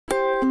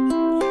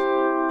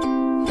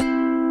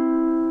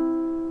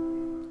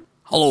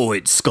Hello,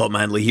 it's Scott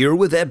Manley here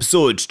with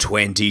episode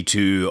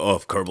 22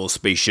 of Kerbal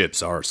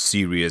Spaceships, our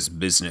serious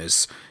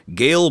business.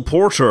 Gail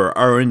Porter,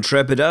 our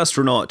intrepid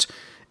astronaut,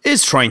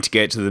 is trying to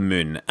get to the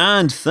moon,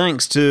 and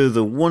thanks to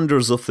the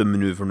wonders of the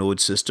maneuver node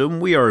system,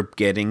 we are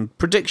getting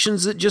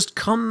predictions that just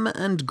come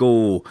and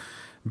go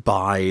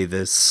by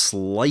the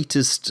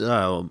slightest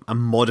a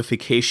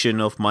modification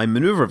of my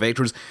maneuver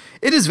vectors.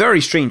 It is very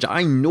strange.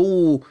 I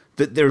know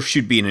that there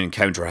should be an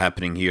encounter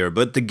happening here,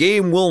 but the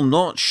game will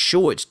not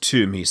show it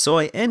to me, so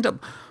I end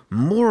up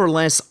more or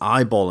less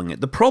eyeballing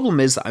it. The problem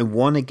is I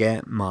want to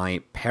get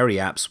my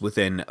periaps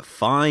within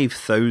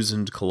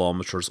 5,000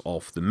 kilometers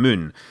off the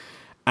moon,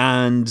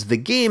 and the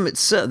game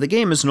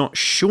is not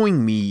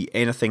showing me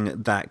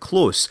anything that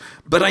close,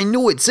 but I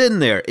know it's in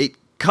there. It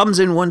comes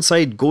in one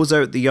side, goes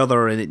out the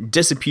other, and it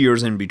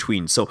disappears in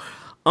between. So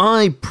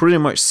I pretty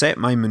much set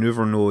my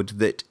maneuver node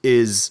that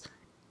is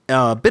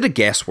a bit of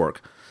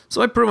guesswork.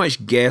 So I pretty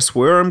much guess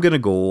where I'm going to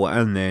go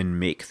and then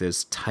make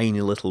this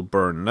tiny little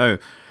burn. Now,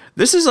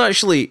 this is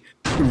actually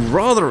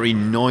rather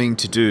annoying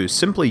to do,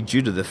 simply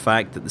due to the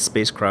fact that the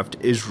spacecraft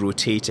is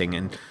rotating,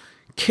 and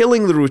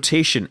killing the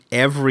rotation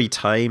every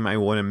time I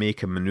want to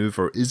make a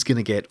maneuver is going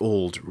to get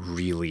old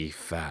really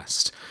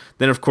fast.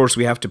 Then of course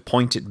we have to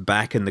point it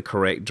back in the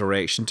correct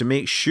direction to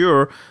make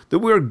sure that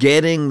we're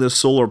getting the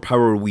solar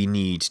power we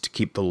need to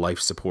keep the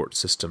life support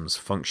systems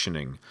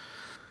functioning.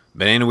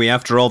 But anyway,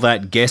 after all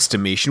that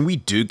guesstimation, we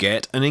do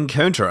get an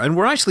encounter, and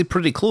we're actually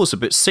pretty close,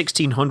 about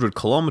 1,600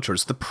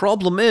 kilometers. The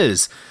problem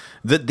is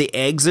that the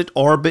exit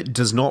orbit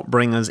does not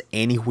bring us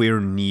anywhere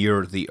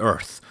near the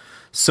Earth.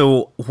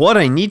 So what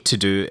I need to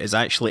do is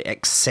actually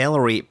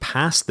accelerate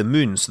past the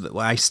moon so that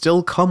I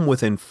still come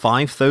within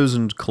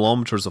 5,000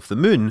 kilometers of the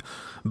moon,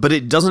 but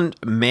it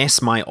doesn't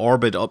mess my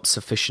orbit up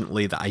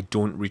sufficiently that I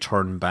don't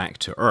return back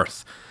to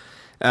Earth.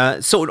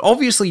 So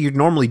obviously you'd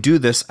normally do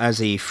this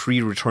as a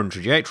free return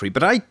trajectory,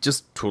 but I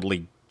just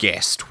totally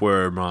guessed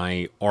where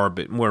my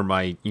orbit, where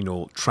my,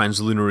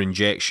 translunar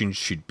injection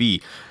should be.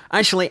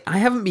 Actually, I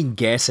haven't been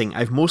guessing,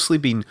 I've mostly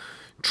been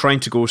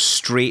trying to go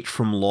straight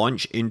from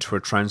launch into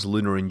a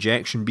translalunar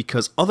injection,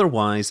 because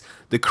otherwise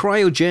the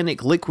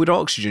cryogenic liquid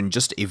oxygen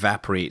just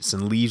evaporates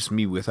and leaves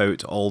me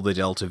without all the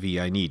delta V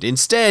I need.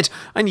 Instead,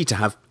 I need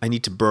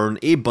to burn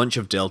a bunch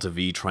of delta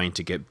V trying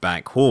to get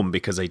back home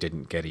because I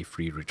didn't get a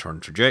free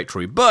return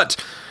trajectory.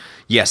 But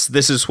yes,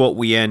 this is what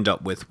we end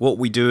up with. What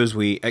we do is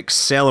we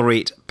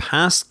accelerate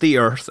past the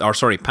Earth,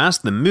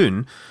 past the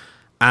moon,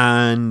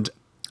 and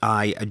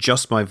I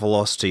adjust my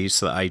velocity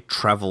so that I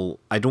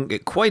don't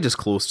get quite as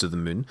close to the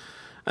moon,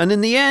 and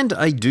in the end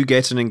I do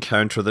get an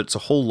encounter that's a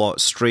whole lot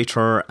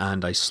straighter,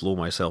 and I slow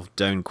myself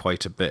down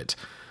quite a bit.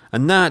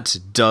 And that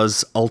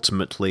does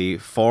ultimately,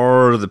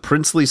 for the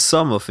princely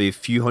sum of a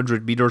few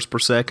hundred meters per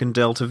second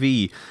delta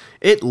V,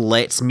 it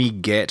lets me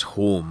get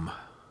home.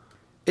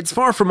 It's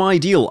far from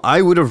ideal.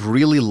 I would have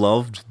really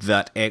loved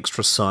that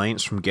extra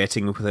science from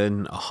getting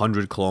within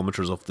 100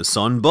 kilometers of the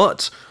sun,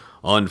 but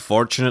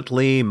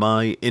unfortunately,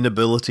 my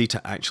inability to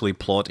actually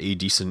plot a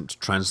decent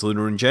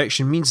translunar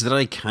injection means that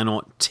I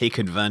cannot take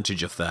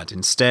advantage of that.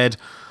 Instead,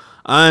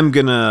 I'm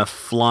gonna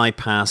fly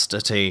past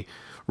at a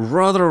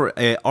rather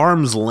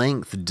arm's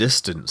length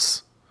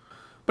distance.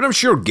 But I'm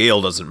sure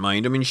Gail doesn't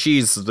mind. I mean,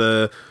 she's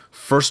the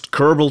first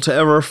Kerbal to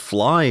ever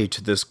fly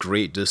to this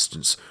great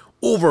distance.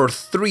 Over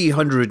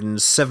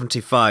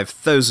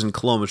 375,000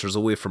 kilometers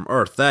away from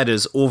Earth. That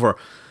is over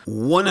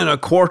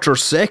 1.25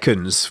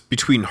 seconds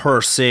between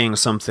her saying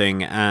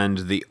something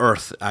and the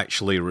Earth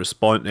actually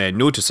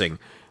noticing.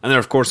 And then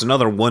of course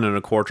another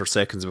 1.25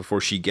 seconds before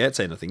she gets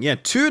anything. Yeah,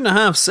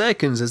 2.5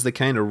 seconds is the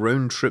kind of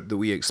round trip that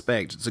we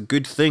expect. It's a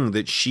good thing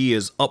that she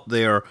is up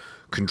there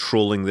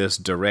controlling this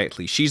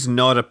directly. She's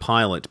not a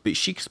pilot, but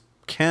she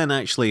can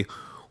actually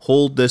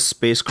hold this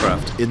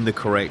spacecraft in the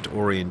correct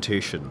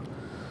orientation.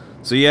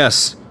 So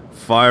yes,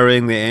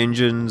 firing the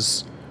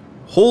engines,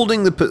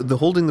 holding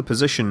the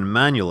position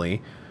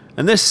manually,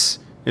 and this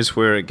is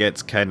where it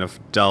gets kind of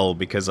dull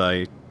because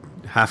I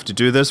have to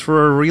do this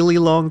for a really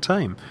long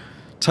time.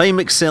 Time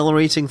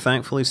accelerating,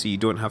 thankfully, so you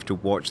don't have to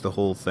watch the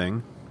whole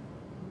thing.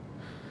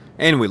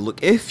 Anyway,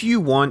 look, if you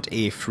want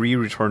a free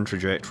return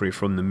trajectory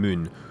from the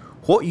moon,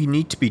 what you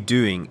need to be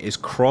doing is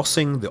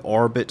crossing the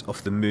orbit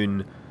of the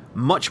moon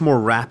much more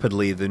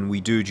rapidly than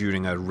we do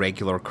during a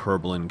regular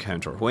Kerbal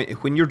encounter.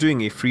 When you're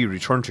doing a free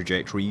return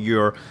trajectory,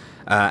 your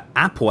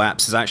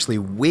apoapse is actually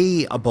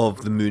way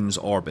above the moon's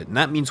orbit, and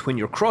that means when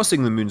you're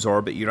crossing the moon's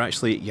orbit, you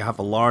have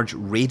a large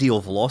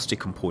radial velocity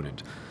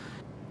component.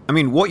 I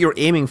mean, what you're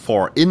aiming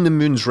for in the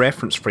moon's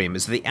reference frame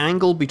is the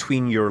angle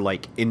between your,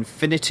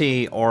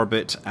 infinity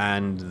orbit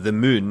and the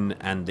moon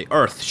and the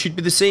Earth should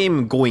be the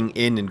same going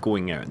in and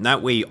going out. And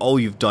that way, all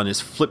you've done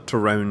is flipped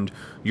around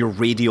your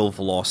radial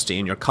velocity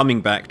and you're coming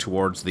back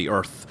towards the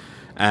Earth.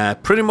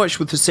 Pretty much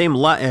with the same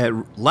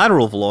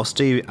lateral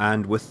velocity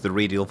and with the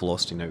radial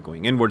velocity now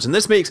going inwards. And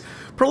this makes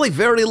probably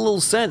very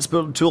little sense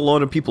but to a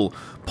lot of people.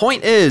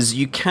 Point is,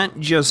 you can't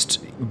just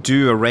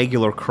do a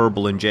regular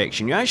Kerbal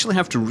injection. You actually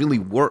have to really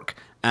work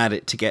at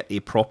it to get a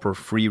proper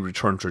free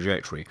return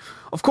trajectory.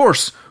 Of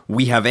course,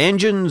 we have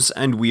engines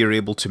and we are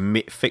able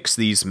to fix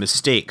these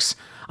mistakes.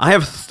 I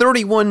have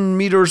 31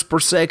 meters per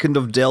second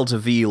of delta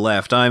V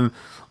left. I'm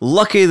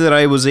lucky that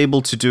I was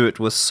able to do it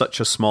with such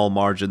a small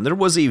margin. There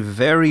was a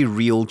very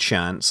real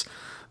chance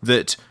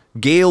that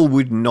Gail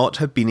would not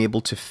have been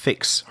able to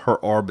fix her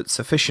orbit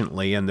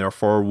sufficiently and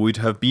therefore would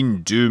have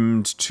been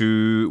doomed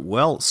to,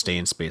 well, stay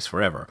in space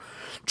forever.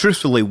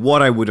 Truthfully,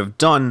 what I would have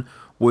done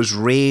was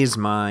raise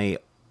my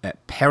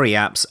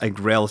periaps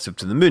relative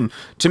to the moon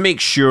to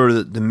make sure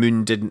that the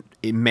moon didn't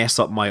mess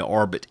up my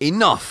orbit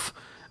enough,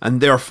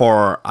 and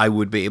therefore I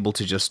would be able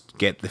to just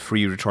get the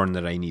free return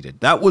that I needed.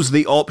 That was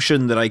the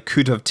option that I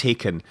could have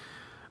taken,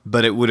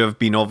 but it would have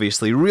been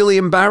obviously really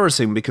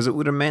embarrassing because it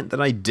would have meant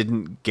that I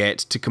didn't get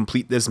to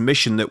complete this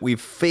mission that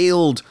we've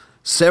failed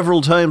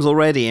several times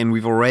already, and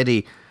we've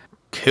already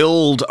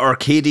killed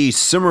Arcady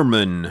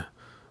Zimmerman.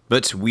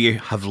 But we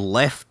have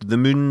left the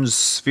moon's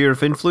sphere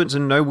of influence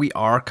and now we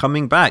are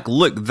coming back.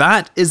 Look,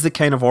 that is the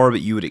kind of orbit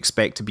you would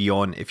expect to be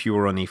on if you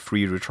were on a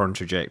free return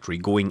trajectory,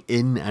 going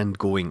in and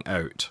going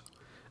out.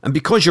 And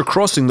because you're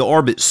crossing the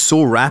orbit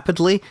so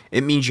rapidly,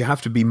 it means you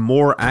have to be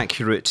more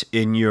accurate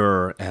in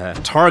your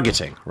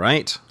targeting,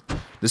 right?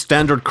 The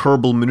standard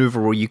Kerbal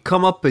maneuver where you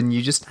come up and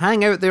you just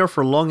hang out there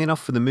for long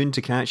enough for the moon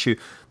to catch you,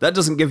 that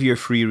doesn't give you a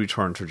free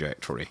return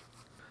trajectory.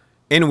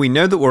 Anyway,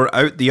 now that we're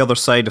out the other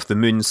side of the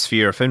moon's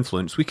sphere of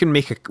influence,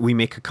 we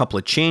make a couple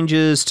of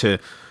changes to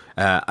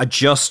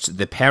adjust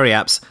the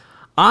periaps.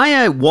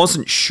 I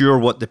wasn't sure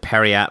what the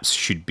periaps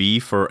should be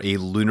for a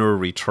lunar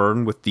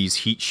return with these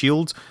heat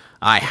shields.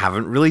 I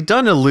haven't really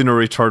done a lunar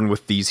return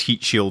with these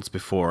heat shields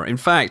before. In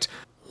fact,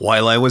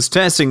 while I was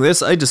testing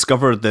this, I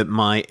discovered that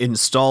my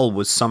install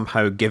was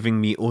somehow giving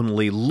me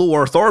only low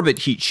Earth orbit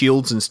heat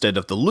shields instead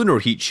of the lunar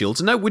heat shields,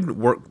 and that wouldn't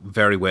work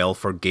very well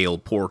for Gail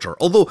Porter.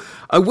 Although,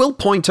 I will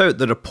point out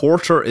that a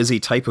porter is a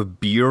type of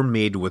beer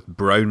made with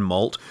brown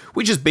malt,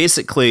 which is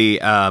basically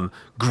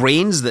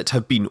grains that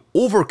have been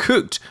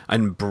overcooked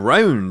and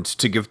browned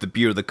to give the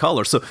beer the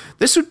colour. So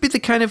this would be the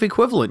kind of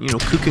equivalent, you know,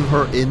 cooking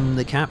her in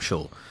the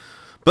capsule.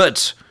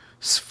 But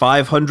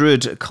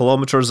 500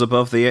 kilometers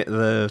above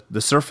the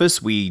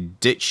surface, we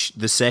ditch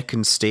the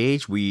second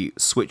stage, we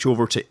switch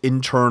over to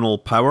internal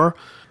power.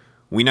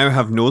 We now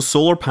have no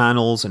solar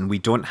panels and we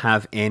don't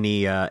have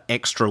any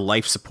extra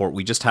life support,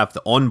 we just have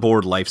the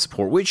onboard life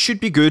support, which should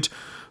be good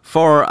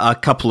for a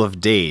couple of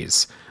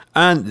days.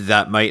 And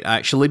that might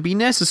actually be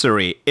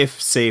necessary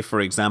if, say, for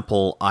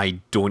example, I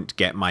don't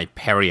get my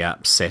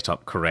periaps set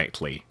up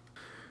correctly.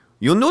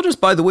 You'll notice,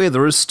 by the way,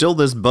 there is still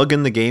this bug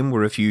in the game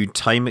where if you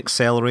time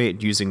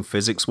accelerate using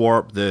physics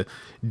warp, the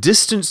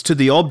distance to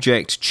the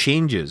object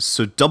changes,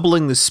 so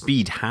doubling the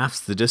speed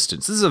halves the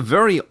distance. This is a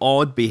very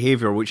odd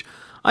behavior which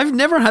I've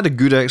never had a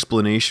good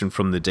explanation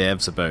from the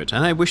devs about,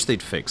 and I wish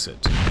they'd fix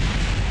it.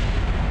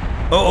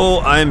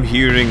 Uh-oh, I'm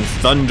hearing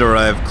thunder.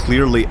 I've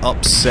clearly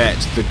upset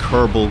the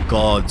Kerbal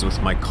gods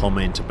with my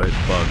comment about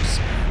bugs.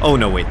 Oh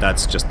no, wait,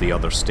 that's just the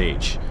other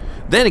stage.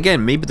 Then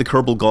again, maybe the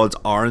Kerbal gods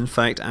are in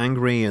fact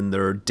angry and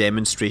they're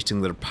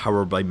demonstrating their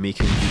power by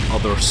making the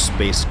other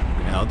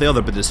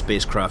bit of the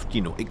spacecraft,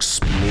 you know,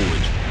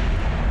 explode.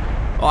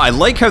 Oh, I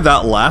like how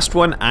that last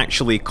one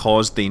actually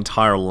caused the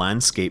entire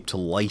landscape to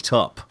light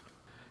up.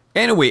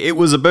 Anyway, it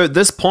was about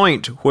this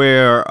point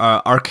where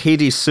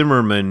Arcady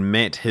Zimmerman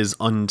met his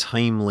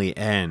untimely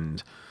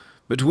end.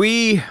 But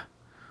we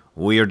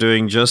are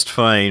doing just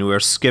fine. We're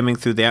skimming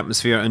through the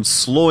atmosphere and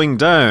slowing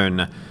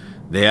down.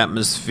 The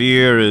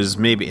atmosphere is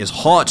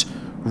hot,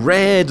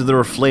 red, there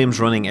are flames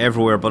running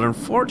everywhere, but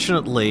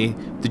unfortunately,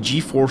 the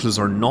G-forces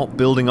are not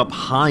building up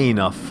high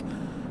enough,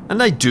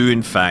 and I do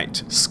in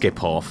fact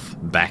skip off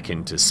back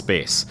into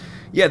space.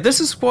 Yeah, this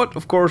is what,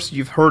 of course,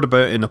 you've heard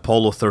about in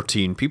Apollo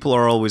 13. People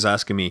are always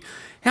asking me,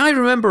 hey, I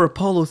remember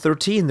Apollo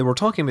 13, they were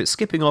talking about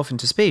skipping off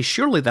into space,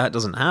 surely that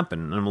doesn't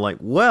happen. And I'm like,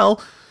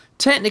 well,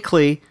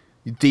 technically,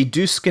 they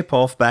do skip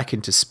off back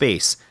into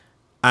space,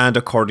 and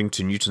according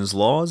to Newton's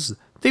laws,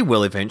 they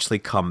will eventually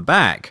come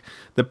back.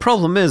 The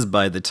problem is,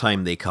 by the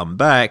time they come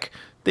back,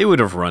 they would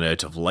have run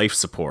out of life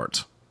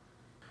support.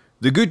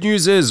 The good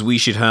news is we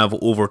should have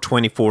over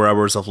 24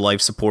 hours of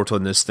life support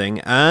on this thing,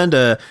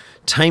 and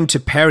time to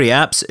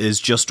periaps is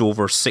just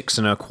over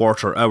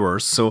 6¼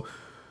 hours, so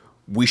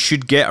we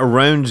should get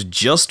around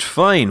just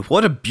fine.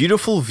 What a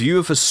beautiful view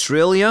of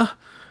Australia!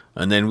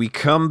 And then we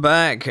come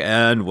back,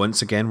 and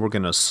once again we're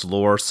going to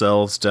slow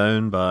ourselves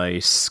down by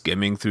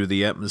skimming through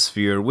the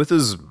atmosphere with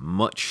as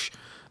much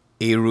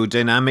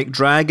aerodynamic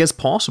drag as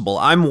possible.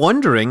 I'm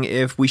wondering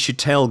if we should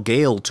tell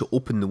Gail to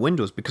open the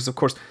windows, because of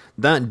course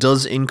that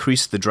does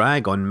increase the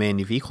drag on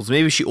many vehicles.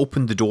 Maybe she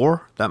opened the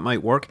door, that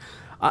might work.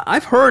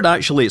 I've heard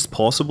actually it's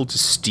possible to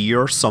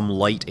steer some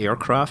light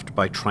aircraft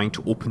by trying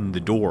to open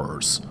the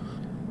doors.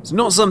 It's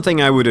not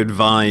something I would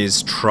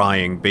advise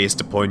trying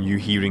based upon you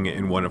hearing it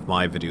in one of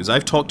my videos.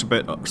 I've talked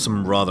about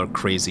some rather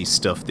crazy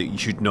stuff that you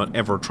should not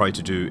ever try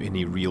to do in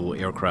a real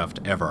aircraft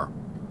ever.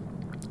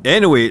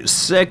 Anyway,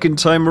 second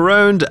time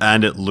around,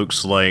 and it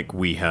looks like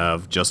we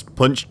have just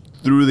punched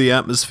through the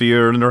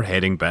atmosphere and are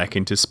heading back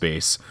into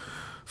space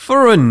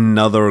for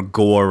another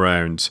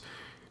go-around.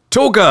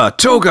 Toga!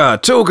 Toga!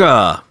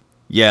 Toga!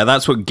 Yeah,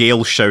 that's what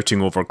Gail's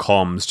shouting over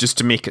comms, just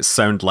to make it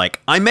sound like,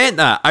 I meant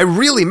that! I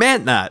really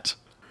meant that!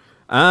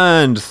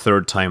 And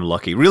third time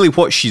lucky. Really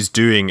what she's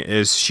doing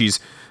is she's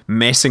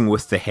messing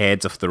with the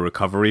heads of the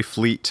recovery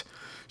fleet.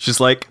 She's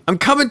like, I'm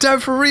coming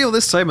down for real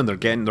this time, and they're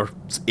getting their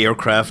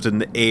aircraft in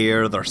the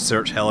air, their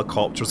search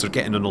helicopters are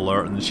getting an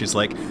alert, and she's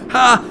like,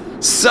 ha!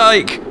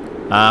 Psych!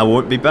 I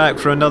won't be back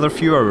for another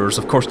few hours.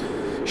 Of course,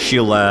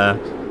 she'll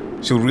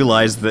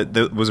realise that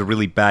that was a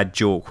really bad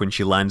joke when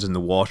she lands in the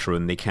water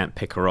and they can't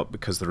pick her up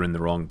because they're in the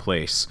wrong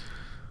place.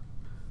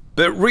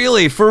 But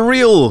really, for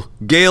real,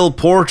 Gail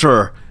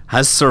Porter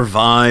has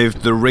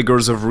survived the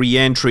rigours of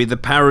re-entry. The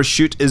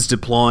parachute is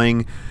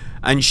deploying,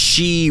 and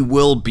she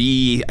will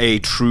be a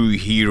true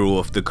hero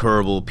of the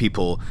Kerbal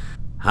people,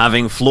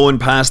 having flown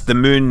past the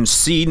moon,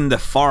 seen the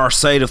far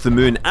side of the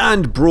moon,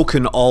 and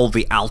broken all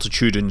the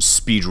altitude and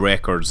speed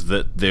records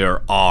that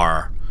there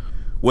are.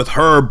 With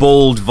her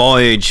bold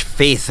voyage,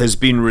 faith has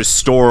been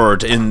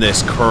restored in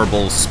this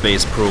Kerbal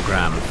space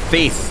program.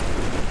 Faith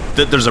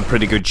that there's a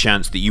pretty good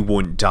chance that you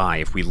won't die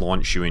if we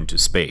launch you into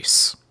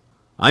space.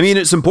 I mean,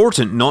 it's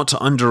important not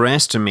to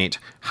underestimate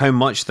how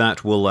much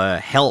that will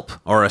help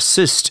or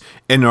assist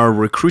in our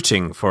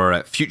recruiting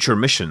for future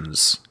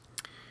missions.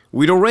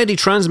 We'd already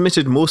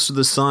transmitted most of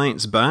the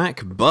science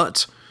back,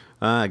 but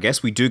I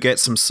guess we do get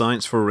some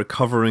science for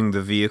recovering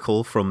the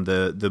vehicle from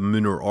the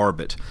lunar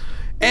orbit.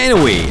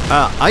 Anyway,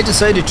 I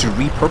decided to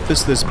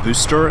repurpose this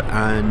booster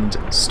and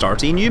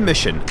start a new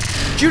mission.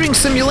 During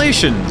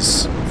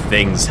simulations,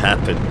 things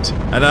happened,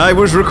 and I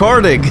was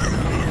recording.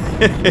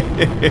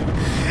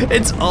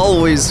 It's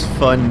always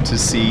fun to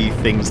see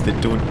things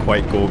that don't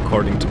quite go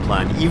according to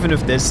plan, even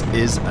if this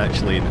is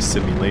actually in a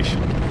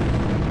simulation.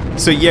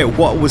 So yeah,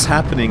 what was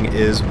happening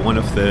is one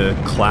of the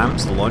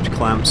clamps, the launch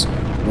clamps,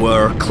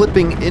 were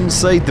clipping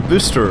inside the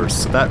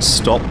boosters, so that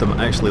stopped them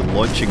actually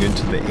launching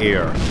into the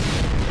air.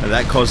 And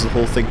that caused the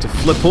whole thing to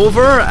flip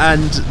over,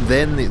 and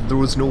then there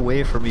was no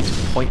way for me to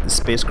point the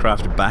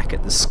spacecraft back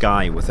at the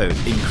sky without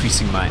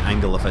increasing my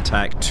angle of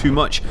attack too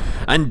much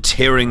and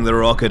tearing the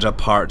rocket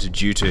apart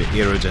due to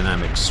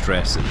aerodynamic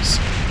stresses.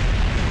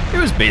 It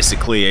was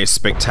basically a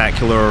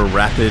spectacular,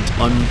 rapid,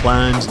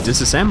 unplanned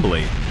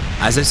disassembly.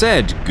 As I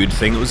said, good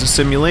thing it was a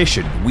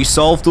simulation. We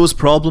solved those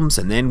problems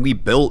and then we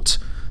built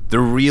the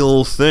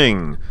real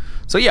thing.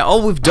 So yeah,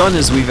 all we've done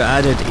is we've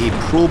added a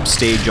probe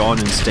stage on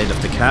instead of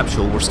the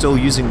capsule. We're still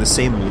using the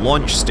same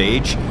launch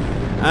stage,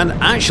 and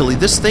actually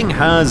this thing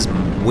has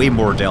way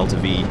more delta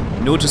V.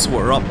 Notice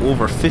we're up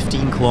over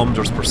 15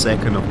 kilometers per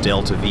second of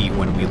delta V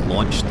when we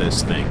launched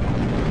this thing.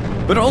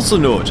 But also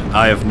note,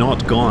 I have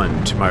not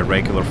gone to my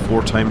regular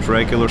 4 times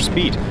regular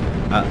speed,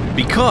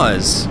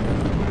 because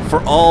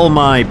for all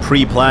my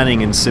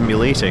pre-planning and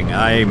simulating,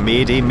 I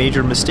made a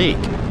major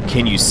mistake.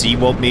 Can you see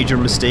what major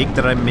mistake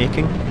that I'm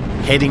making?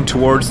 Heading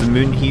towards the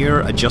moon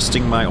here,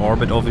 adjusting my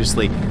orbit,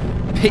 obviously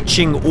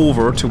pitching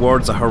over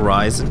towards a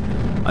horizon,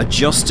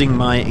 adjusting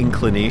my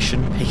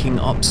inclination, picking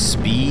up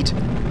speed.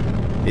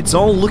 It's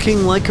all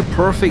looking like a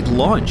perfect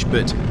launch,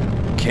 but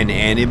can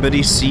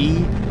anybody see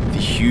the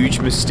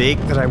huge mistake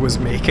that I was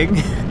making?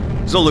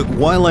 So look,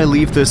 while I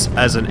leave this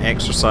as an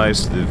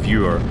exercise to the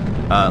viewer,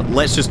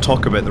 let's just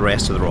talk about the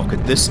rest of the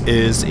rocket. This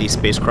is a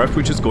spacecraft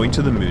which is going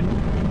to the moon.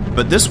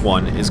 But this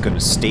one is going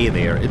to stay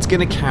there. It's going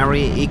to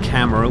carry a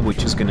camera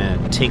which is going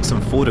to take some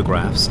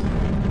photographs,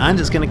 and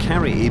it's going to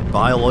carry a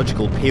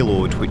biological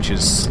payload which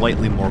is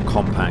slightly more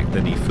compact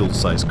than a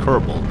full-size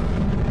Kerbal.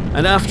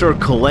 And after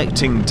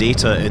collecting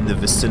data in the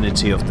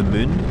vicinity of the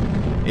moon,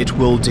 it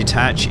will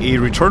detach a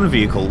return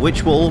vehicle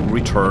which will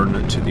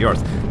return to the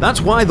Earth. That's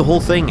why the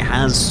whole thing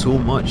has so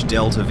much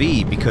delta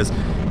V, because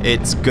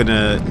it's going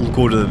to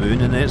go to the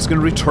moon and then it's going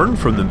to return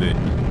from the moon.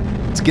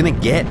 It's going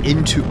to get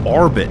into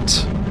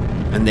orbit,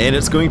 and then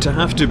it's going to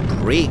have to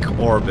break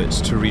orbit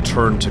to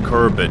return to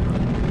Kerbal.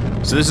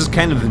 So this is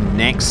kind of the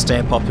next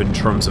step up in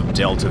terms of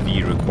delta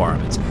V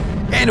requirements.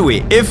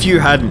 Anyway, if you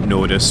hadn't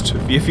noticed,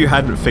 if you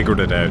hadn't figured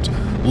it out,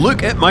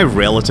 look at my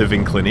relative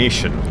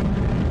inclination.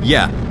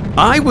 Yeah,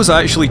 I was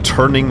actually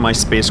turning my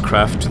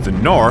spacecraft to the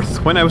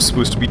north when I was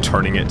supposed to be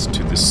turning it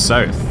to the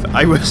south.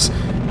 I was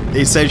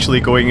essentially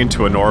going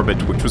into an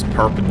orbit which was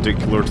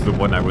perpendicular to the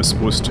one I was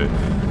supposed to.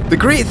 The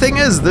great thing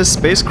is, this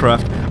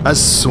spacecraft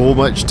has so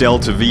much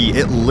delta V,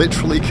 it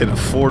literally can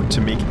afford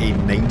to make a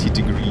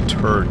 90-degree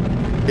turn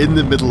in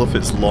the middle of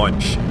its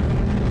launch.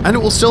 And it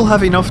will still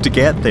have enough to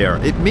get there.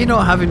 It may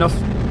not have enough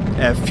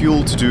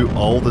fuel to do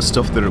all the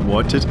stuff that it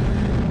wanted,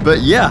 but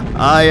yeah,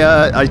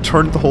 I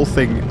turned the whole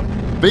thing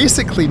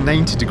basically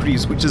 90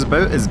 degrees, which is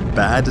about as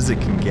bad as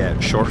it can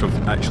get, short of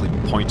actually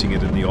pointing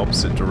it in the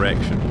opposite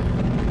direction.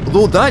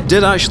 Although that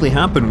did actually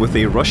happen with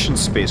a Russian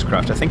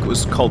spacecraft. I think it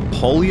was called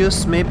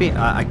Polyus, maybe?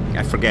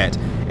 I forget.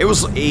 It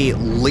was a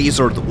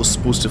laser that was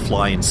supposed to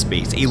fly in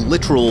space, a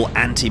literal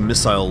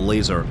anti-missile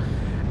laser,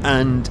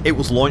 and it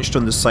was launched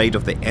on the side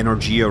of the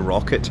Energia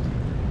rocket.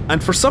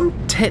 And for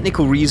some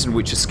technical reason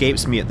which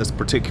escapes me at this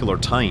particular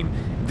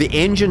time, the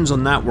engines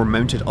on that were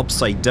mounted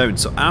upside down,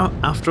 so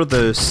after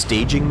the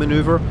staging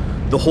maneuver,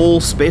 the whole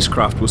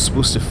spacecraft was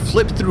supposed to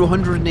flip through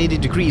 180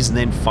 degrees and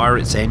then fire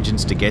its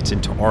engines to get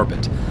into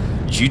orbit.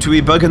 Due to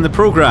a bug in the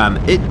program,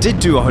 it did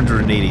do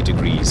 180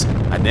 degrees,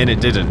 and then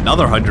it did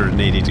another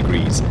 180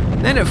 degrees.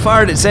 Then it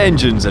fired its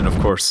engines and of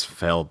course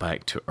fell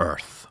back to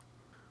Earth.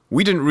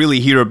 We didn't really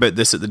hear about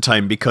this at the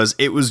time because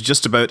it was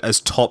just about as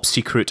top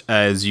secret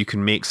as you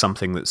can make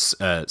something that's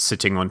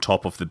sitting on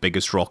top of the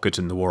biggest rocket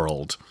in the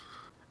world.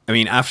 I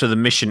mean, after the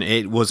mission,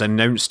 it was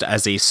announced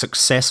as a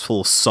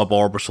successful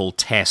suborbital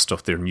test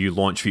of their new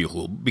launch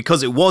vehicle,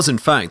 because it was in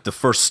fact the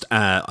first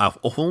of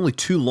only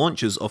 2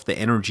 launches of the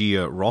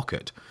Energia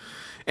rocket.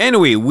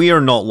 Anyway, we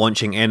are not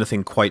launching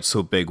anything quite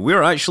so big.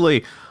 We're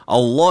actually a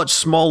lot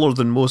smaller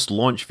than most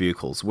launch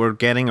vehicles. We're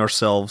getting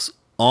ourselves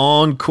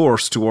on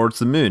course towards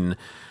the moon.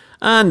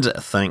 And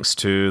thanks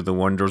to the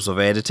wonders of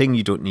editing,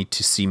 you don't need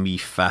to see me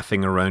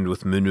faffing around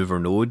with maneuver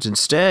nodes.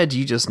 Instead,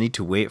 you just need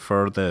to wait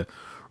for the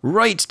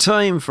right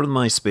time for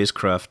my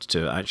spacecraft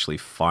to actually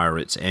fire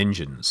its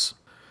engines.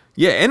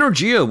 Yeah,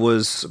 Energia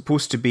was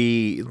supposed to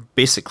be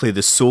basically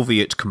the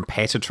Soviet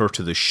competitor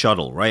to the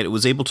shuttle, right? It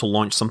was able to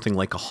launch something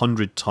like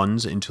 100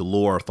 tons into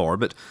low Earth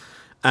orbit,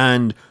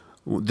 and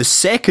the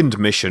second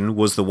mission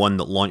was the one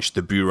that launched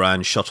the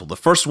Buran shuttle. The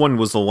first one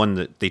was the one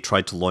that they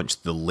tried to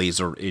launch the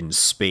laser in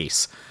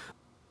space.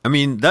 I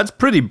mean, that's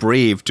pretty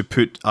brave to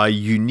put a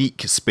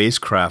unique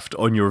spacecraft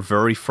on your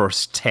very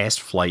first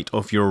test flight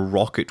of your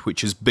rocket,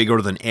 which is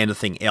bigger than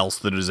anything else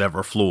that has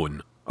ever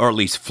flown. Or at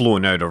least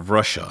flown out of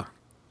Russia.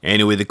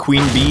 Anyway, the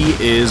Queen Bee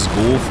is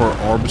go for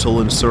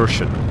orbital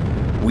insertion.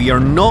 We are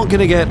not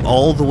going to get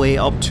all the way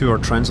up to our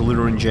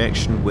translunar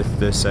injection with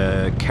this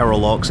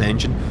Kerbal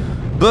engine,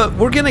 but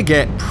we're going to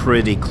get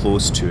pretty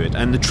close to it.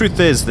 And the truth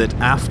is that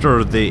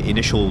after the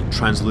initial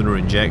translunar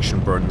injection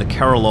burn, the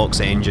Kerbal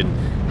engine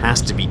has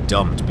to be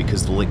dumped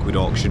because the liquid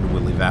oxygen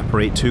will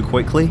evaporate too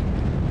quickly.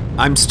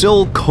 I'm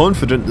still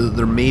confident that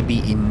there may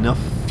be enough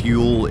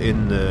fuel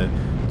in the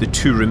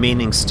 2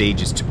 remaining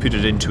stages to put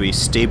it into a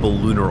stable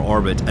lunar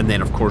orbit and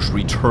then of course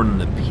return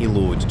the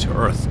payload to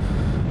Earth.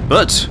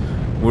 But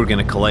we're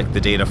going to collect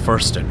the data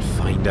first and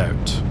find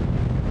out.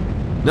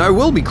 Now, I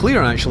will be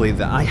clear actually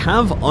that I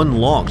have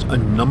unlocked a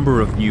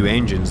number of new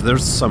engines.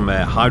 There's some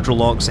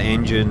Hydrolox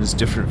engines,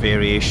 different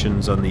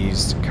variations on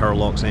these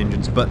Kerbal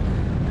engines, but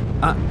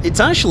it's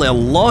actually a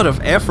lot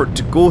of effort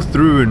to go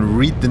through and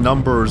read the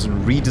numbers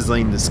and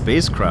redesign the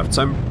spacecraft.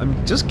 So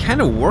I'm just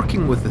kind of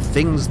working with the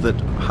things that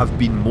have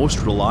been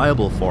most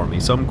reliable for me.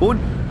 So I'm going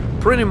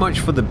pretty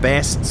much for the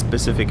best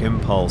specific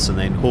impulse and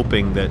then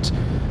hoping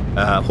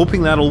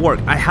that'll work.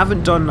 I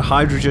haven't done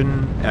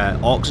hydrogen,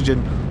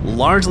 oxygen,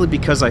 largely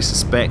because I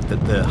suspect that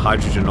the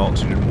hydrogen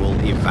oxygen will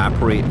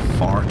evaporate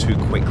far too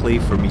quickly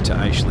for me to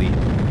actually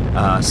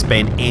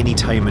spend any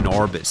time in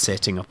orbit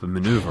setting up a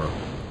maneuver.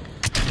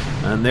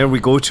 And there we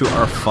go to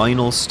our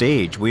final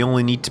stage. We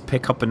only need to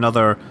pick up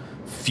another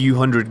few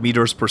hundred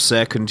meters per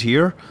second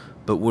here,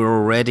 but we're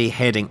already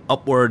heading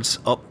upwards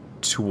up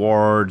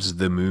towards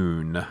the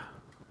moon.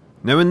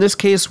 Now in this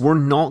case, we're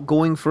not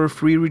going for a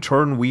free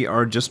return, we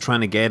are just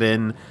trying to get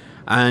in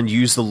and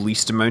use the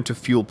least amount of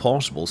fuel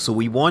possible. So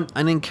we want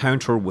an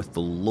encounter with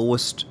the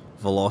lowest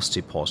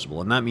velocity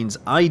possible, and that means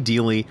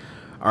ideally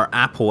our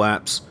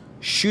apoaps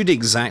should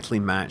exactly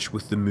match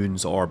with the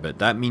moon's orbit.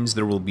 That means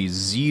there will be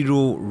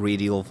 0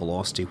 radial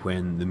velocity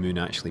when the moon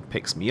actually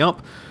picks me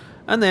up,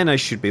 and then I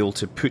should be able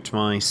to put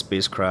my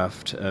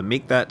spacecraft,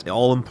 make that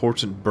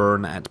all-important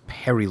burn at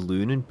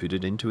perilune and put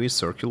it into a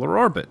circular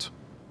orbit.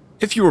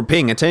 If you were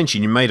paying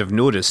attention, you might have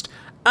noticed,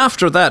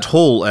 after that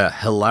whole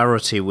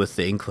hilarity with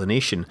the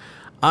inclination,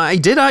 I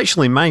did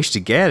actually manage to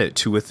get it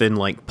to within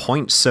like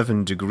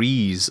 0.7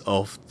 degrees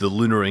of the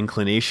lunar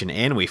inclination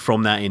anyway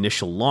from that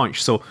initial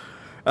launch. So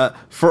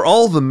for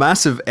all the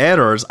massive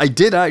errors, I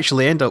did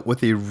actually end up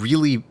with a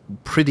really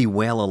pretty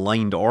well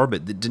aligned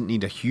orbit that didn't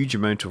need a huge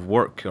amount of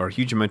work or a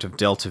huge amount of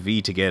delta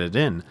V to get it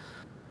in.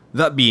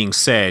 That being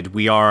said,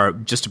 we are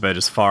just about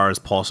as far as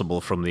possible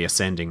from the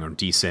ascending or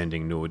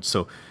descending node,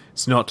 so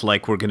it's not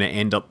like we're going to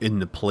end up in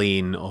the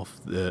plane of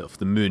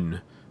the moon.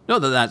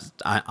 Not that that's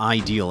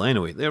ideal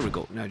anyway. There we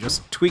go. Now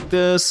just tweak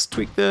this,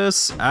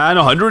 and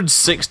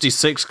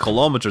 166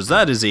 kilometers.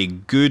 That is a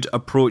good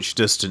approach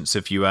distance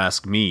if you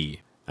ask me.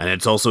 And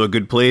it's also a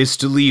good place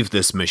to leave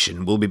this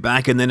mission. We'll be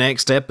back in the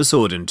next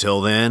episode. Until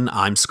then,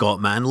 I'm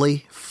Scott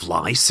Manley.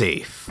 Fly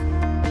safe.